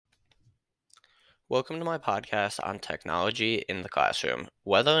Welcome to my podcast on technology in the classroom,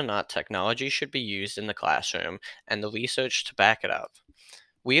 whether or not technology should be used in the classroom, and the research to back it up.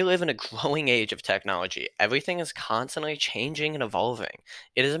 We live in a growing age of technology. Everything is constantly changing and evolving.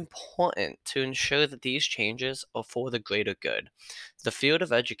 It is important to ensure that these changes are for the greater good. The field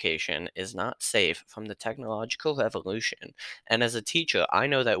of education is not safe from the technological revolution, and as a teacher, I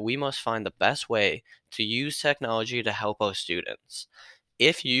know that we must find the best way to use technology to help our students.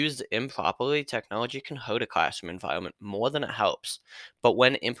 If used improperly, technology can hurt a classroom environment more than it helps. But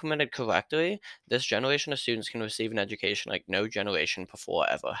when implemented correctly, this generation of students can receive an education like no generation before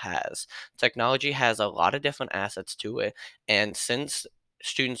ever has. Technology has a lot of different assets to it, and since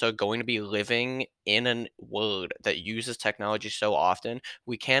students are going to be living in a world that uses technology so often,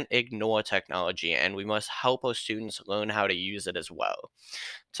 we can't ignore technology and we must help our students learn how to use it as well.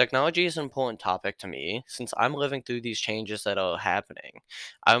 Technology is an important topic to me since I'm living through these changes that are happening.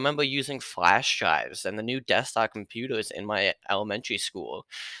 I remember using flash drives and the new desktop computers in my elementary school.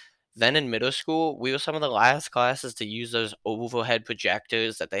 Then in middle school, we were some of the last classes to use those overhead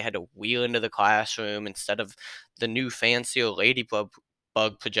projectors that they had to wheel into the classroom instead of the new fancier ladybug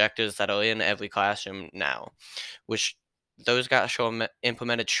projectors that are in every classroom now, which those got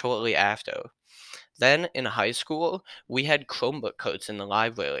implemented shortly after. Then in high school, we had Chromebook codes in the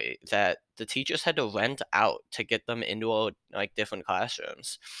library that the teachers had to rent out to get them into our like different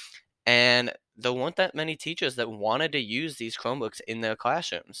classrooms. And there weren't that many teachers that wanted to use these Chromebooks in their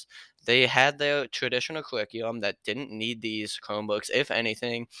classrooms. They had their traditional curriculum that didn't need these Chromebooks. If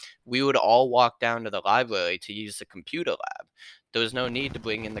anything, we would all walk down to the library to use the computer lab. There was no need to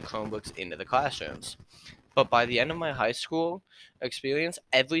bring in the Chromebooks into the classrooms. But by the end of my high school experience,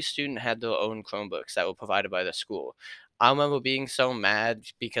 every student had their own Chromebooks that were provided by the school. I remember being so mad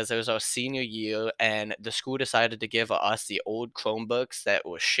because it was our senior year and the school decided to give us the old Chromebooks that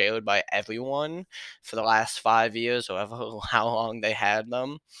were shared by everyone for the last 5 years or however how long they had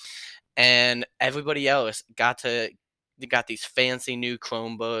them. And everybody else they got these fancy new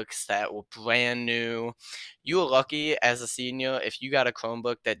Chromebooks that were brand new. You were lucky as a senior if you got a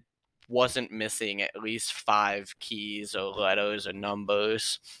Chromebook that wasn't missing at least five keys or letters or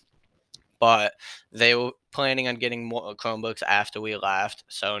numbers. But they were planning on getting more Chromebooks after we left.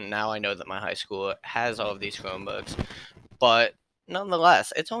 So now I know that my high school has all of these Chromebooks. But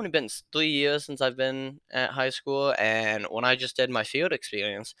nonetheless, it's only been 3 years since I've been at high school, and when I just did my field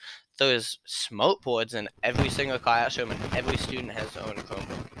experience, there's smoke boards in every single classroom, and every student has their own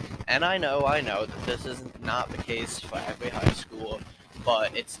Chromebook. And I know that this is not the case for every high school,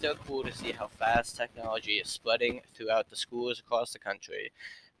 but it's still cool to see how fast technology is spreading throughout the schools across the country.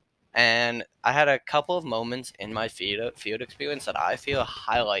 And I had a couple of moments in my field experience that I feel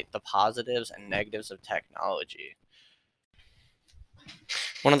highlight the positives and negatives of technology.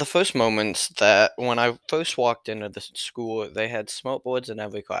 One of the first moments that when I first walked into the school, they had smoke boards in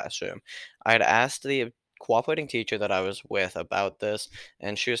every classroom. I had asked the cooperating teacher that I was with about this,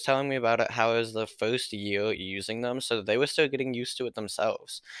 and she was telling me about it how it was the first year using them, so they were still getting used to it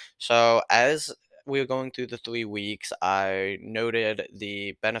themselves. So as we were going through the 3 weeks, I noted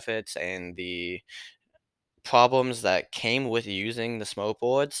the benefits and the problems that came with using the smoke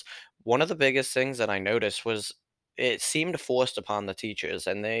boards. One of the biggest things that I noticed was it seemed forced upon the teachers,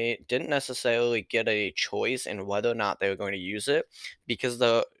 and they didn't necessarily get a choice in whether or not they were going to use it because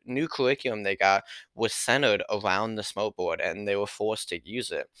the new curriculum they got was centered around the smoke board and they were forced to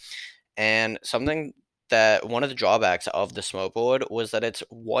use it. And something that one of the drawbacks of the smoke board was that it's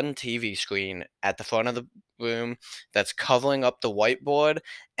one TV screen at the front of the room that's covering up the whiteboard,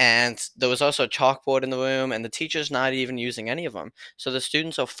 and there was also a chalkboard in the room, and the teacher's not even using any of them. So the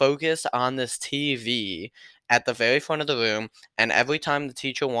students are focused on this TV at the very front of the room, and every time the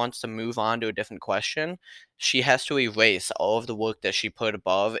teacher wants to move on to a different question, she has to erase all of the work that she put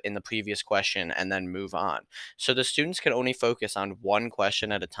above in the previous question and then move on. So the students can only focus on one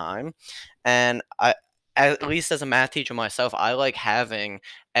question at a time. And at least as a math teacher myself, I like having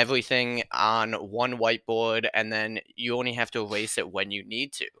everything on one whiteboard and then you only have to erase it when you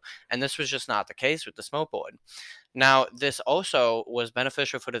need to. And this was just not the case with the smoke board. Now, this also was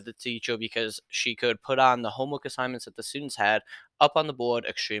beneficial for the teacher because she could put on the homework assignments that the students had up on the board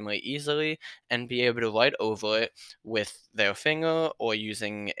extremely easily and be able to write over it with their finger or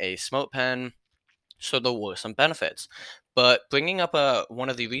using a smoke pen, so there were some benefits. But bringing up one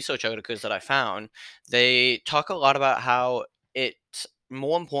of the research articles that I found, they talk a lot about how it's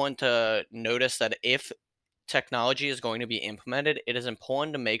more important to notice that if technology is going to be implemented, it is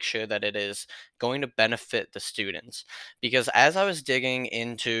important to make sure that it is going to benefit the students. Because as I was digging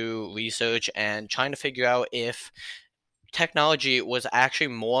into research and trying to figure out if technology was actually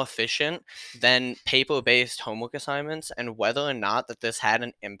more efficient than paper-based homework assignments, and whether or not that this had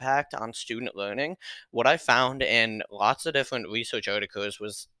an impact on student learning, what I found in lots of different research articles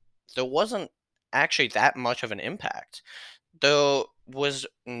was there wasn't actually that much of an impact. There was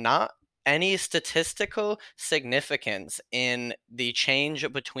not any statistical significance in the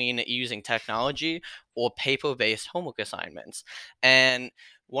change between using technology or paper-based homework assignments. And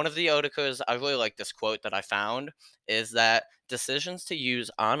one of the articles, I really like this quote that I found, is that decisions to use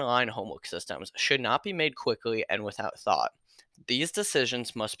online homework systems should not be made quickly and without thought. These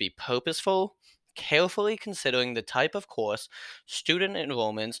decisions must be purposeful, carefully considering the type of course, student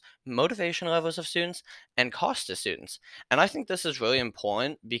enrollments, motivation levels of students, and cost to students. And I think this is really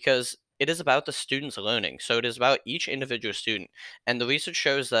important because it is about the students learning. So it is about each individual student. And the research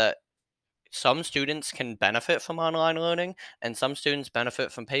shows that some students can benefit from online learning and some students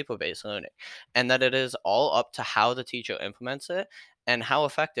benefit from paper-based learning, and that it is all up to how the teacher implements it and how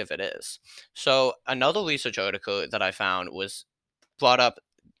effective it is. So another research article that I found was brought up,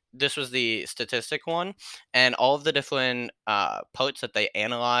 this was the statistic one, and all of the different parts that they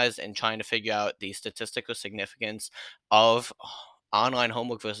analyzed in trying to figure out the statistical significance of online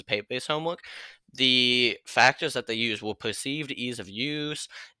homework versus paper-based homework. The factors that they used were perceived ease of use,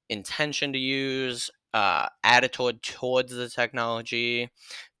 intention to use, attitude towards the technology,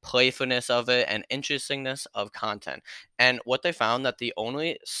 playfulness of it, and interestingness of content. And what they found that the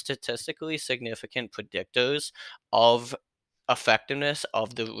only statistically significant predictors of effectiveness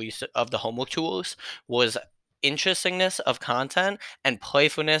of the homework tools was interestingness of content and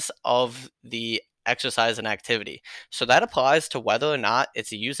playfulness of the exercise and activity. So that applies to whether or not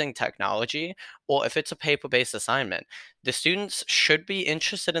it's using technology or if it's a paper-based assignment. The students should be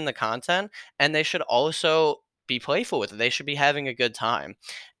interested in the content and they should also be playful with it. They should be having a good time.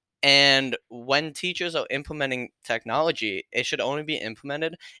 And when teachers are implementing technology, it should only be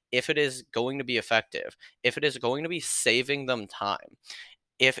implemented if it is going to be effective, if it is going to be saving them time.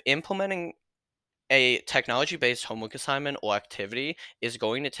 If implementing a technology based homework assignment or activity is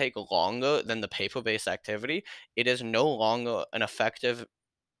going to take longer than the paper based activity, it is no longer an effective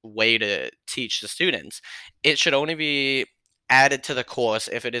way to teach the students. It should only be added to the course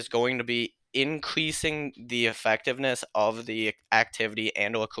if it is going to be increasing the effectiveness of the activity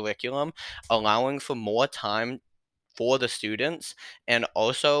and or curriculum, allowing for more time for the students and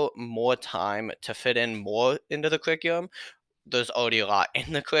also more time to fit in more into the curriculum. There's already a lot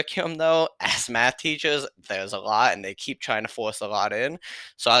in the curriculum though. As math teachers, there's a lot and they keep trying to force a lot in.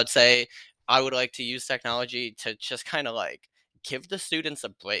 So I'd say I would like to use technology to just kind of like give the students a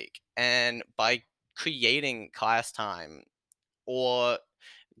break. And by creating class time or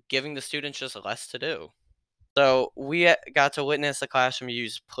giving the students just less to do. So we got to witness the classroom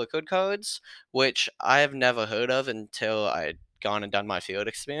use Plickard codes, which I have never heard of until I'd gone and done my field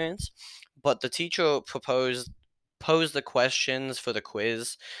experience. But the teacher posed the questions for the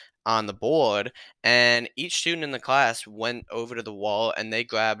quiz on the board, and each student in the class went over to the wall and they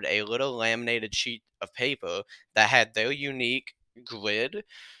grabbed a little laminated sheet of paper that had their unique grid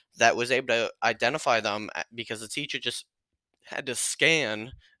that was able to identify them because the teacher just had to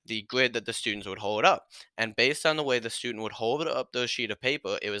scan the grid that the students would hold up. And based on the way the student would hold up the sheet of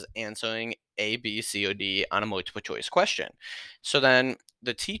paper, it was answering A, B, C, or D on a multiple choice question. So then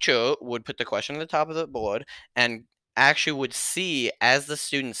the teacher would put the question at the top of the board and actually would see as the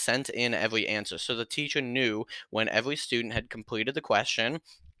student sent in every answer. So the teacher knew when every student had completed the question,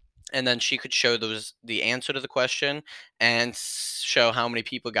 and then she could show those the answer to the question and show how many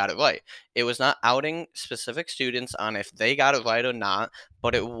people got it right. It was not outing specific students on if they got it right or not,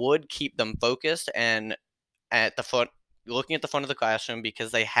 but it would keep them focused and at the front, looking at the front of the classroom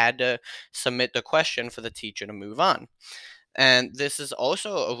because they had to submit the question for the teacher to move on. And this is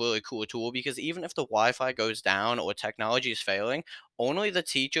also a really cool tool because even if the Wi-Fi goes down or technology is failing, only the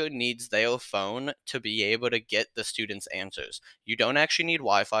teacher needs their phone to be able to get the students' answers. You don't actually need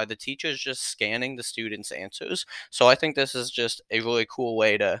Wi-Fi. The teacher is just scanning the students' answers. So I think this is just a really cool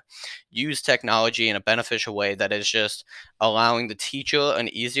way to use technology in a beneficial way that is just allowing the teacher an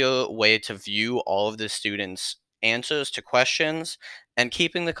easier way to view all of the students' answers to questions and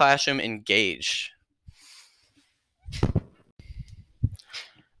keeping the classroom engaged.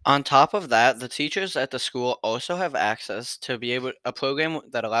 On top of that, the teachers at the school also have access to be able a program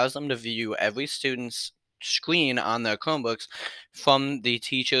that allows them to view every student's screen on their Chromebooks from the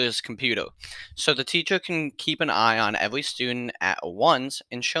teacher's computer. So the teacher can keep an eye on every student at once,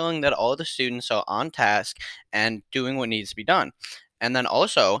 ensuring that all the students are on task and doing what needs to be done. And then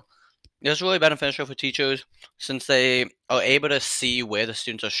also, It's really beneficial for teachers since they are able to see where the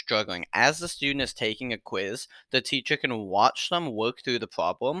students are struggling. As the student is taking a quiz, the teacher can watch them work through the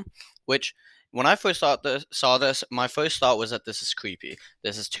problem, which when I first saw this, my first thought was that this is creepy.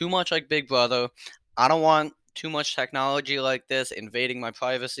 This is too much like Big Brother. I don't want too much technology like this invading my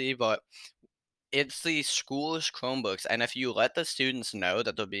privacy, but it's the school's Chromebooks, and if you let the students know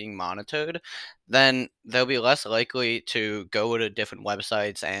that they're being monitored, then they'll be less likely to go to different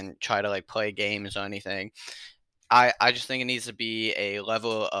websites and try to like play games or anything. I just think it needs to be a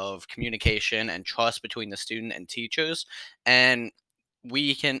level of communication and trust between the student and teachers, and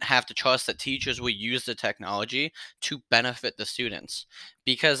we can have to trust that teachers will use the technology to benefit the students.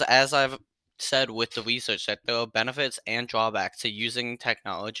 Because as I've said with the research, that there are benefits and drawbacks to using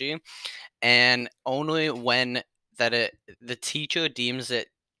technology, and only when the teacher deems it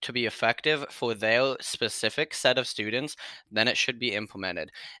to be effective for their specific set of students, then it should be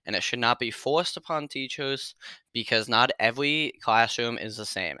implemented. And it should not be forced upon teachers because not every classroom is the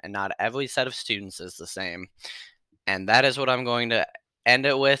same and not every set of students is the same. And that is what I'm going to end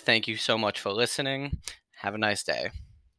it with. Thank you so much for listening. Have a nice day.